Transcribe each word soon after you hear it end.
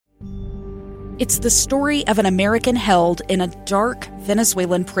It's the story of an American held in a dark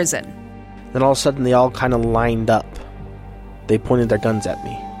Venezuelan prison. Then all of a sudden they all kind of lined up. They pointed their guns at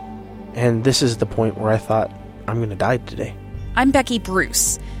me. And this is the point where I thought, I'm going to die today. I'm Becky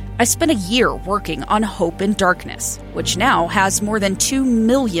Bruce. I spent a year working on Hope in Darkness, which now has more than 2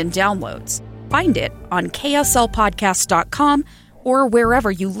 million downloads. Find it on kslpodcast.com or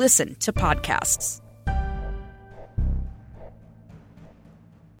wherever you listen to podcasts.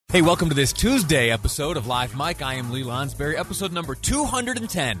 Hey, welcome to this Tuesday episode of Live Mike. I am Lee Lonsberry, episode number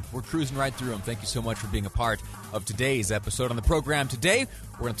 210. We're cruising right through them. Thank you so much for being a part of today's episode. On the program today,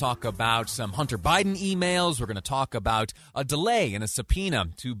 we're going to talk about some Hunter Biden emails. We're going to talk about a delay in a subpoena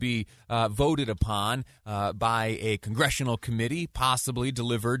to be voted upon by a congressional committee, possibly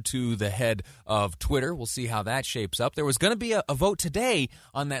delivered to the head of Twitter. We'll see how that shapes up. There was going to be a vote today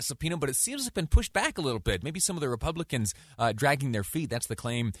on that subpoena, but it seems to have been pushed back a little bit. Maybe some of the Republicans dragging their feet. That's the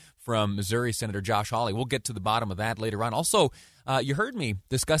claim from Missouri Senator Josh Hawley. We'll get to the bottom of that later on. Also, you heard me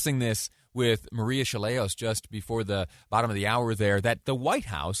discussing this with Maria Chaleos just before the bottom of the hour there, that the White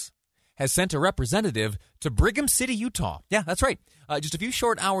House has sent a representative to Brigham City, Utah. Yeah, that's right. Just a few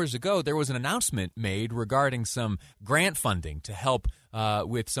short hours ago, there was an announcement made regarding some grant funding to help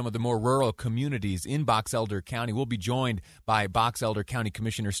with some of the more rural communities in Box Elder County. We'll be joined by Box Elder County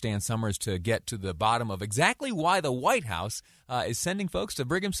Commissioner Stan Summers to get to the bottom of exactly why the White House is sending folks to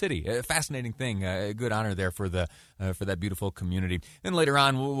Brigham City. A fascinating thing. A good honor there for that beautiful community. Then later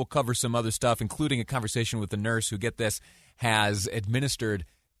on, we'll cover some other stuff, including a conversation with a nurse who, get this, has administered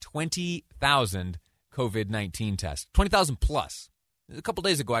 20,000 COVID-19 tests. 20,000 plus. A couple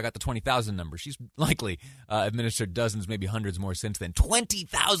days ago, I got the 20,000 number. She's likely administered dozens, maybe hundreds more since then.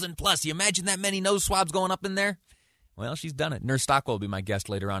 20,000 plus. You imagine that many nose swabs going up in there? Well, she's done it. Nurse Stockwell will be my guest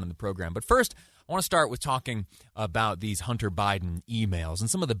later on in the program. But first, I want to start with talking about these Hunter Biden emails and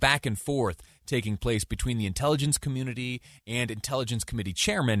some of the back and forth taking place between the intelligence community and Intelligence Committee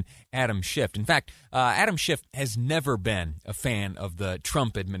Chairman Adam Schiff. In fact, Adam Schiff has never been a fan of the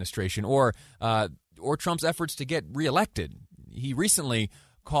Trump administration or Trump's efforts to get reelected. He recently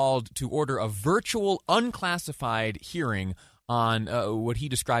called to order a virtual unclassified hearing on what he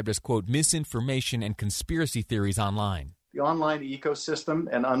described as, quote, misinformation and conspiracy theories online. The online ecosystem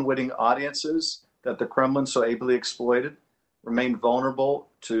and unwitting audiences that the Kremlin so ably exploited remain vulnerable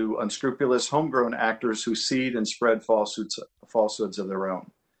to unscrupulous homegrown actors who seed and spread falsehoods of their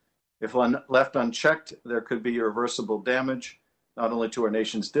own. If left unchecked, there could be irreversible damage, not only to our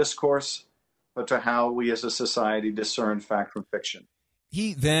nation's discourse, but to how we as a society discern fact from fiction.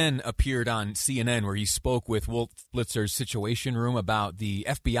 He then appeared on CNN where he spoke with Wolf Blitzer's Situation Room about the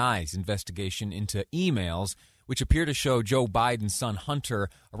FBI's investigation into emails, which appear to show Joe Biden's son Hunter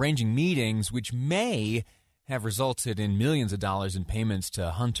arranging meetings which may have resulted in millions of dollars in payments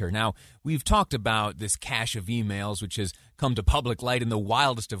to Hunter. Now, we've talked about this cache of emails, which has come to public light in the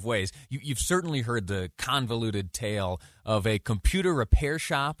wildest of ways. You've certainly heard the convoluted tale of a computer repair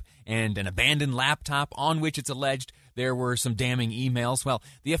shop and an abandoned laptop on which it's alleged there were some damning emails. Well,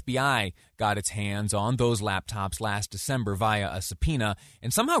 the FBI got its hands on those laptops last December via a subpoena,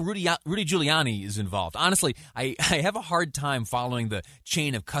 and somehow Rudy Giuliani is involved. Honestly, I have a hard time following the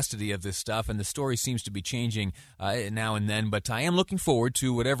chain of custody of this stuff, and the story seems to be changing now and then, but I am looking forward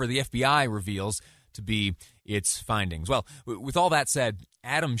to whatever the FBI reveals to be its findings. Well, with all that said,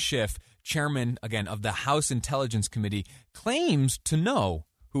 Adam Schiff, chairman, again, of the House Intelligence Committee, claims to know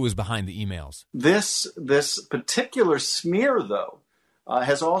who was behind the emails. This particular smear, though,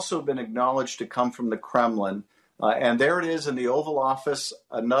 has also been acknowledged to come from the Kremlin. And there it is in the Oval Office,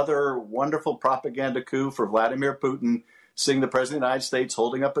 another wonderful propaganda coup for Vladimir Putin, seeing the President of the United States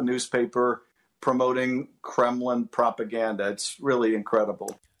holding up a newspaper promoting Kremlin propaganda. It's really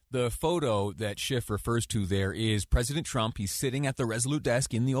incredible. The photo that Schiff refers to there is President Trump. He's sitting at the Resolute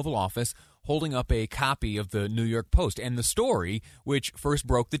desk in the Oval Office holding up a copy of the New York Post and the story which first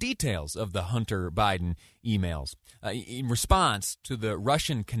broke the details of the Hunter Biden emails. In response to the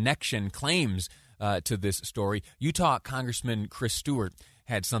Russian connection claims to this story, Utah Congressman Chris Stewart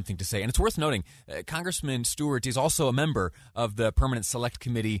had something to say. And it's worth noting, Congressman Stewart is also a member of the Permanent Select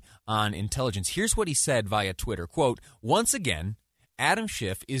Committee on Intelligence. Here's what he said via Twitter, quote, once again, Adam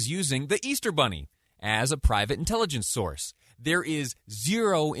Schiff is using the Easter Bunny as a private intelligence source. There is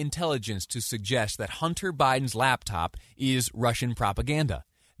zero intelligence to suggest that Hunter Biden's laptop is Russian propaganda.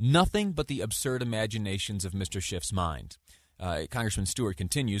 Nothing but the absurd imaginations of Mr. Schiff's mind. Congressman Stewart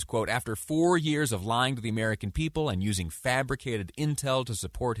continues, quote, after 4 years of lying to the American people and using fabricated intel to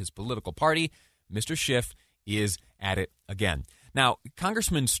support his political party, Mr. Schiff is at it again. Now,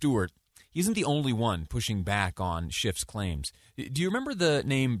 Congressman Stewart, he isn't the only one pushing back on Schiff's claims. Do you remember the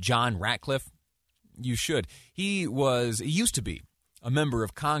name John Ratcliffe? You should. He used to be a member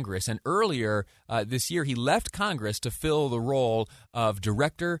of Congress, and earlier this year he left Congress to fill the role of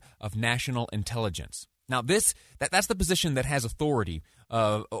Director of National Intelligence. Now, that's the position that has authority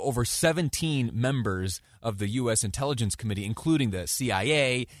over 17 members of the U.S. Intelligence Committee, including the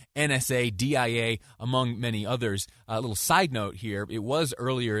CIA, NSA, DIA, among many others. A little side note here, it was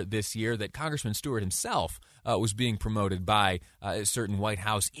earlier this year that Congressman Stewart himself was being promoted by certain White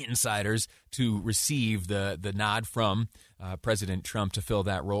House insiders to receive the nod from President Trump to fill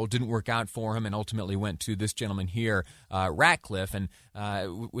that role. Didn't work out for him and ultimately went to this gentleman here, Ratcliffe. And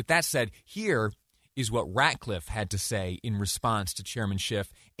with that said, here is what Ratcliffe had to say in response to Chairman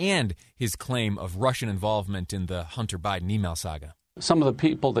Schiff and his claim of Russian involvement in the Hunter Biden email saga. Some of the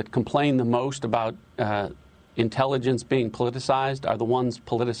people that complain the most about intelligence being politicized are the ones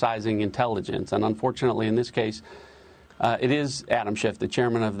politicizing intelligence. And unfortunately, in this case, it is Adam Schiff, the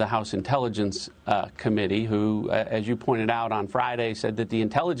chairman of the House Intelligence Committee, who, as you pointed out on Friday, said that the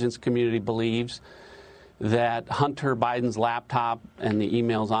intelligence community believes that Hunter Biden's laptop and the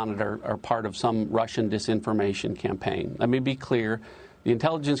emails on it are part of some Russian disinformation campaign. Let me be clear. The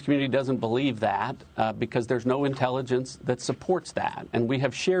intelligence community doesn't believe that because there's no intelligence that supports that. And we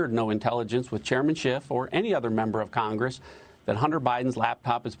have shared no intelligence with Chairman Schiff or any other member of Congress that Hunter Biden's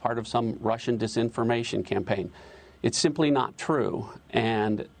laptop is part of some Russian disinformation campaign. It's simply not true.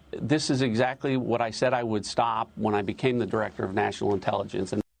 And this is exactly what I said I would stop when I became the Director of National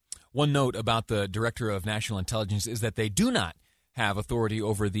Intelligence. And one note about the Director of National Intelligence is that they do not have authority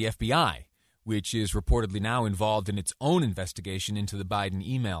over the FBI, which is reportedly now involved in its own investigation into the Biden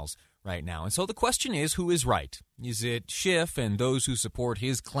emails right now. And so the question is, who is right? Is it Schiff and those who support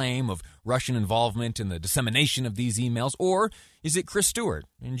his claim of Russian involvement in the dissemination of these emails, or is it Chris Stewart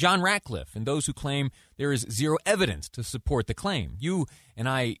and John Ratcliffe and those who claim there is zero evidence to support the claim? You and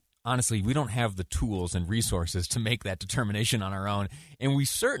I, honestly, we don't have the tools and resources to make that determination on our own, and we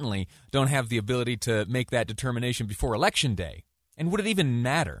certainly don't have the ability to make that determination before Election Day. And would it even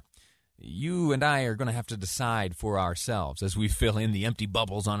matter? You and I are going to have to decide for ourselves as we fill in the empty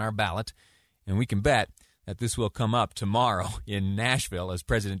bubbles on our ballot, and we can bet that this will come up tomorrow in Nashville as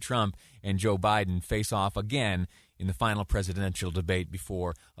President Trump and Joe Biden face off again in the final presidential debate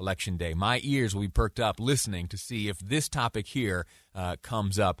before Election Day. My ears will be perked up listening to see if this topic here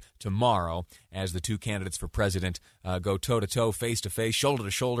comes up tomorrow as the two candidates for president go toe-to-toe, face-to-face,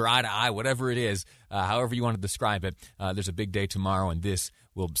 shoulder-to-shoulder, eye-to-eye, whatever it is, however you want to describe it. There's a big day tomorrow, and this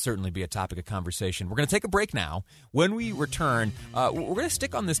will certainly be a topic of conversation. We're going to take a break now. When we return, we're going to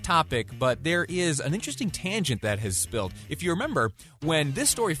stick on this topic, but there is an interesting tangent that has spilled. If you remember, when this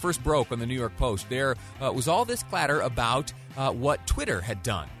story first broke on the New York Post, there was all this clatter about what Twitter had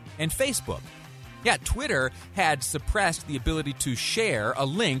done and Facebook. Yeah, Twitter had suppressed the ability to share a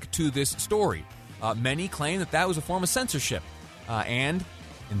link to this story. Many claim that that was a form of censorship. And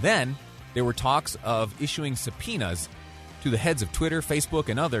then there were talks of issuing subpoenas to the heads of Twitter, Facebook,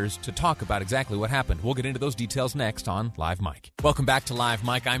 and others to talk about exactly what happened. We'll get into those details next on Live Mike. Welcome back to Live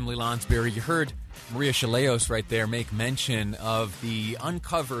Mike. I'm Lee Lonsberry. You heard Maria Chaleos right there make mention of the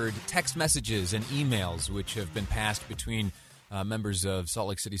uncovered text messages and emails which have been passed between members of Salt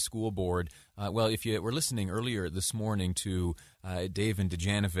Lake City School Board. Well, if you were listening earlier this morning to Dave and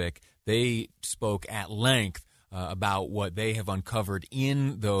Dejanovic, they spoke at length about what they have uncovered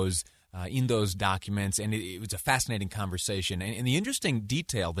in those documents, and it was a fascinating conversation. And the interesting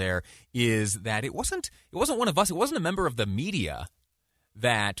detail there is that it wasn't one of us. It wasn't a member of the media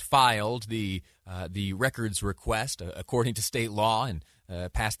that filed the records request according to state law and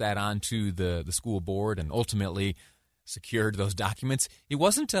passed that on to the school board and ultimately secured those documents. It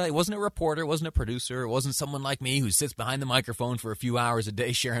wasn't a reporter, it wasn't a producer, it wasn't someone like me who sits behind the microphone for a few hours a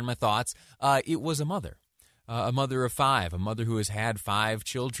day sharing my thoughts. It was a mother of five, a mother who has had 5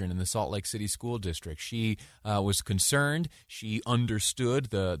 children in the Salt Lake City School District. She was concerned. She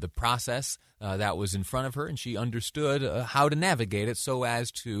understood the process that was in front of her, and she understood how to navigate it so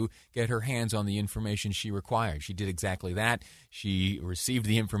as to get her hands on the information she required. She did exactly that. She received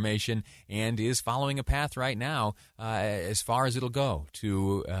the information and is following a path right now as far as it'll go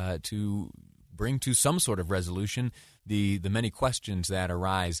to bring to some sort of resolution the many questions that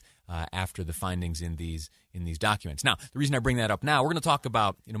arise after the findings in these documents. Now, the reason I bring that up now, we're going to talk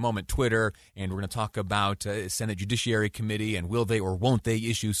about in a moment Twitter, and we're going to talk about Senate Judiciary Committee and will they or won't they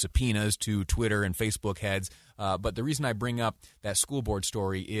issue subpoenas to Twitter and Facebook heads. But the reason I bring up that school board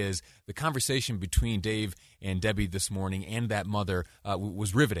story is the conversation between Dave and Debbie this morning and that mother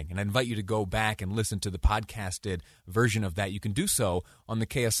was riveting. And I invite you to go back and listen to the podcasted version of that. You can do so on the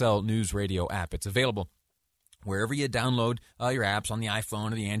KSL News Radio app. It's available wherever you download your apps on the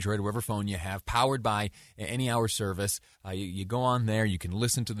iPhone or the Android or whatever phone you have, powered by any hour service. You go on there. You can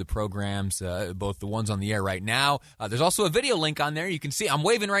listen to the programs, both the ones on the air right now. There's also a video link on there. You can see. I'm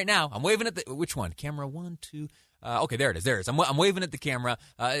waving right now. I'm waving at the which one? Camera 1, 2. Okay, there it is. There it is. I'm waving at the camera.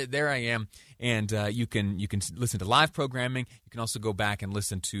 There I am. And you can listen to live programming. You can also go back and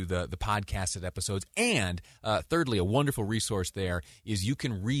listen to the podcasted episodes. And thirdly, a wonderful resource there is you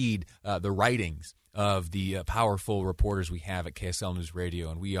can read the writings of the powerful reporters we have at KSL News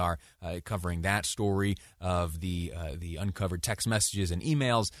Radio, and we are covering that story of the uncovered text messages and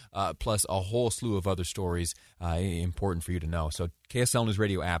emails, plus a whole slew of other stories important for you to know. So KSL News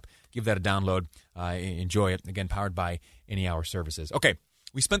Radio app, give that a download. Enjoy it. Again, powered by Any Hour Services. Okay,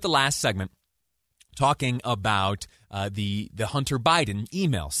 we spent the last segment talking about the Hunter Biden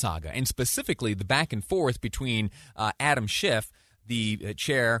email saga, and specifically the back and forth between Adam Schiff, the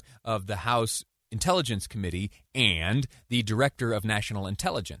chair of the House Intelligence Committee, and the Director of National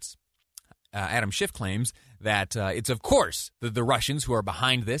Intelligence. Adam Schiff claims that it's, of course, the Russians who are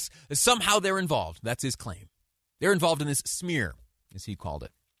behind this. Somehow they're involved. That's his claim. They're involved in this smear, as he called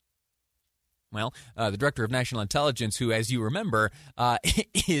it. Well, the Director of National Intelligence, who, as you remember,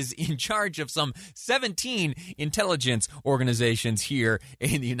 is in charge of some 17 intelligence organizations here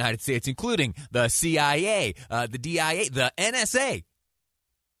in the United States, including the CIA, the DIA, the NSA,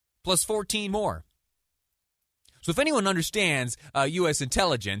 plus 14 more. So if anyone understands U.S.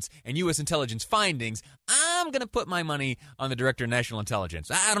 intelligence and U.S. intelligence findings, I'm going to put my money on the Director of National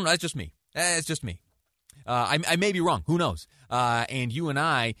Intelligence. I don't know. That's just me. It's just me. I may be wrong. Who knows? And you and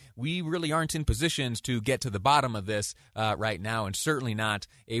I, we really aren't in positions to get to the bottom of this right now, and certainly not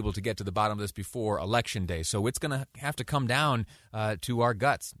able to get to the bottom of this before Election Day. So it's going to have to come down to our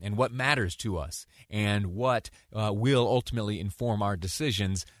guts and what matters to us and what will ultimately inform our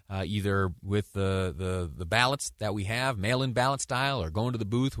decisions, either with the ballots that we have, mail-in ballot style, or going to the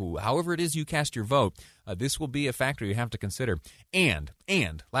booth, however it is you cast your vote. This will be a factor you have to consider. And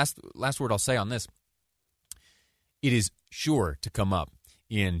last word I'll say on this, it is sure to come up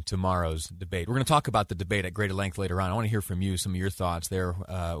in tomorrow's debate. We're going to talk about the debate at greater length later on. I want to hear from you, some of your thoughts. There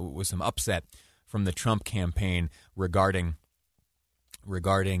was some upset from the Trump campaign regarding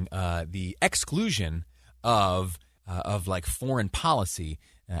the exclusion of like foreign policy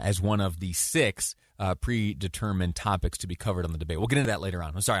as one of the 6 predetermined topics to be covered on the debate. We'll get into that later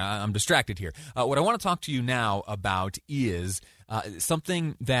on. I'm sorry, I'm distracted here. What I want to talk to you now about is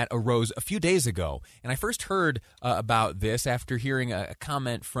something that arose a few days ago. And I first heard about this after hearing a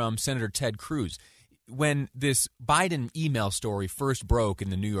comment from Senator Ted Cruz. When this Biden email story first broke in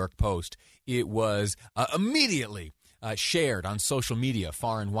the New York Post, it was immediately shared on social media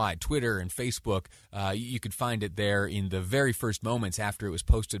far and wide, Twitter and Facebook. You could find it there in the very first moments after it was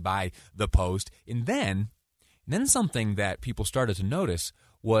posted by the Post. And then something that people started to notice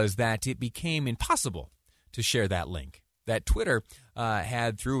was that it became impossible to share that link. That Twitter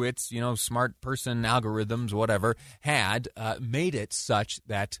had, through its smart person algorithms, whatever, had made it such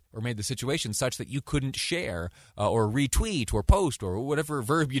that, or made the situation such that you couldn't share or retweet or post or whatever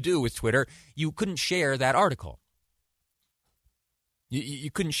verb you do with Twitter, you couldn't share that article.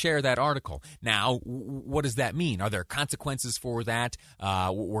 You couldn't share that article. Now, what does that mean? Are there consequences for that?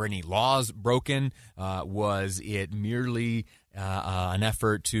 Were any laws broken? Was it merely an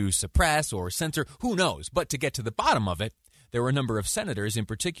effort to suppress or censor? Who knows? But to get to the bottom of it, there were a number of senators, in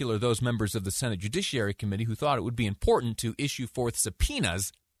particular those members of the Senate Judiciary Committee, who thought it would be important to issue forth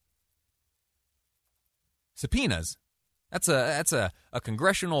subpoenas. Subpoenas. That's a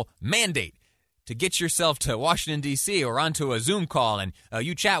congressional mandate to get yourself to Washington, D.C. or onto a Zoom call and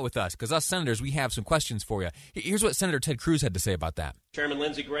you chat with us, because us senators, we have some questions for you. Here's what Senator Ted Cruz had to say about that. Chairman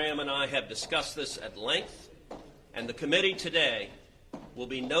Lindsey Graham and I have discussed this at length, and the committee today will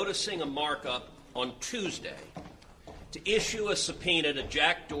be noticing a markup on Tuesday to issue a subpoena to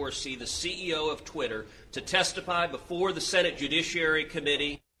Jack Dorsey, the CEO of Twitter, to testify before the Senate Judiciary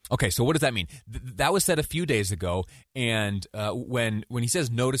Committee. Okay, so what does that mean? That was said a few days ago, and when he says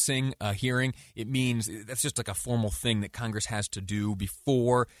noticing a hearing, it means that's just like a formal thing that Congress has to do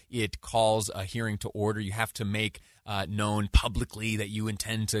before it calls a hearing to order. You have to make known publicly that you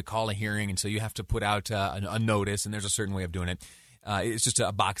intend to call a hearing, and so you have to put out a notice, and there's a certain way of doing it. It's just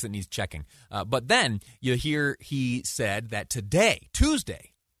a box that needs checking. But then you hear he said that today,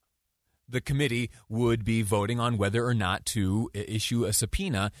 Tuesday, the committee would be voting on whether or not to issue a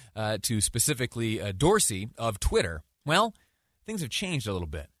subpoena to specifically Dorsey of Twitter. Well, things have changed a little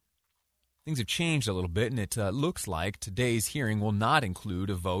bit. And it looks like today's hearing will not include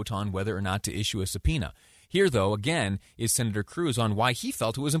a vote on whether or not to issue a subpoena. Here, though, again, is Senator Cruz on why he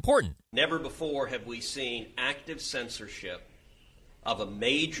felt it was important. Never before have we seen active censorship of a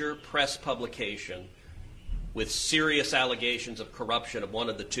major press publication with serious allegations of corruption of one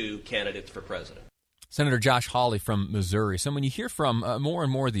of the two candidates for president. Senator Josh Hawley from Missouri. Someone you hear from more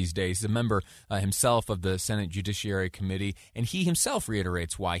and more these days. He's a member himself of the Senate Judiciary Committee, and he himself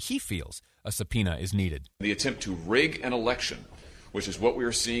reiterates why he feels a subpoena is needed. The attempt to rig an election, which is what we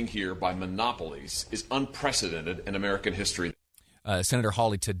are seeing here by monopolies, is unprecedented in American history. Senator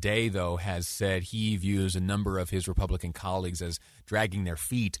Hawley today, though, has said he views a number of his Republican colleagues as dragging their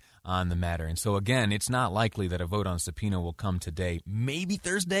feet on the matter. And so, again, it's not likely that a vote on subpoena will come today. Maybe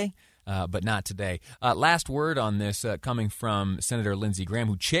Thursday, but not today. Last word on this coming from Senator Lindsey Graham,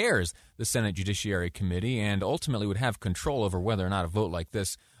 who chairs the Senate Judiciary Committee and ultimately would have control over whether or not a vote like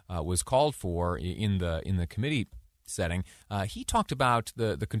this was called for in the committee setting. He talked about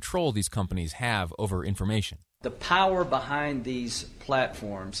the control these companies have over information. The power behind these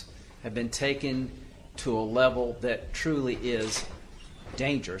platforms have been taken to a level that truly is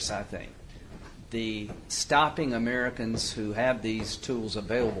dangerous, I think. The stopping Americans who have these tools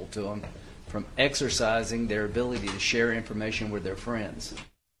available to them from exercising their ability to share information with their friends.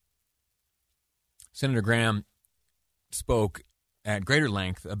 Senator Graham spoke at greater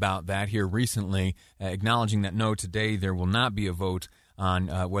length about that here recently, acknowledging that no, today there will not be a vote on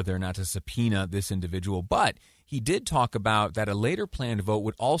whether or not to subpoena this individual. But he did talk about that a later planned vote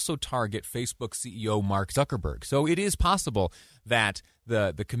would also target Facebook CEO Mark Zuckerberg. So it is possible that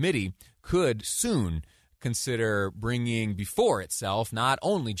the committee could soon consider bringing before itself not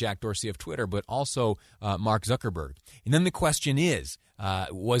only Jack Dorsey of Twitter, but also Mark Zuckerberg. And then the question is,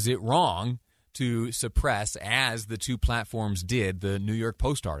 was it wrong to suppress, as the two platforms did, the New York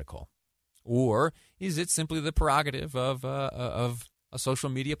Post article? Or is it simply the prerogative of a social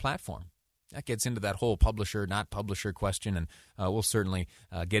media platform? That gets into that whole publisher, not publisher question, and we'll certainly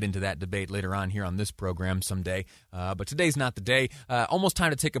get into that debate later on here on this program someday. But today's not the day. Almost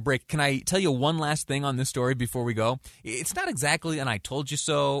time to take a break. Can I tell you one last thing on this story before we go? It's not exactly an I told you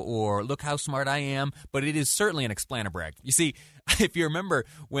so or look how smart I am, but it is certainly an explain-a-brag. You see, if you remember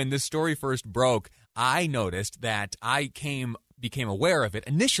when this story first broke, I noticed that I became aware of it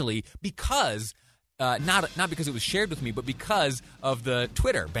initially because, not because it was shared with me, but because of the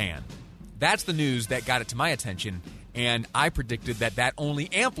Twitter ban. That's the news that got it to my attention, and I predicted that only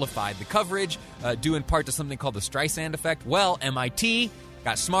amplified the coverage, due in part to something called the Streisand effect. Well, MIT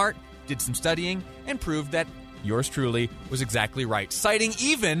got smart, did some studying, and proved that yours truly was exactly right, citing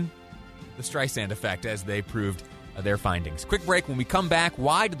even the Streisand effect as they proved their findings. Quick break. When we come back,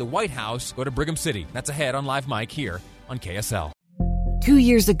 why did the White House go to Brigham City? That's ahead on Live Mike here on KSL. 2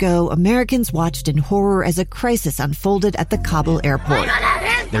 years ago, Americans watched in horror as a crisis unfolded at the Kabul airport.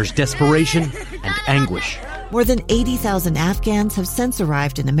 There's desperation and anguish. More than 80,000 Afghans have since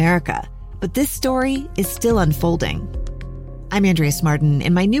arrived in America, but this story is still unfolding. I'm Andrea Smartin.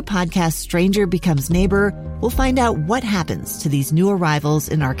 In my new podcast, Stranger Becomes Neighbor, we'll find out what happens to these new arrivals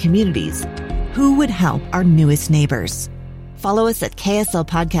in our communities. Who would help our newest neighbors? Follow us at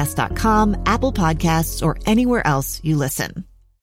kslpodcast.com, Apple Podcasts, or anywhere else you listen.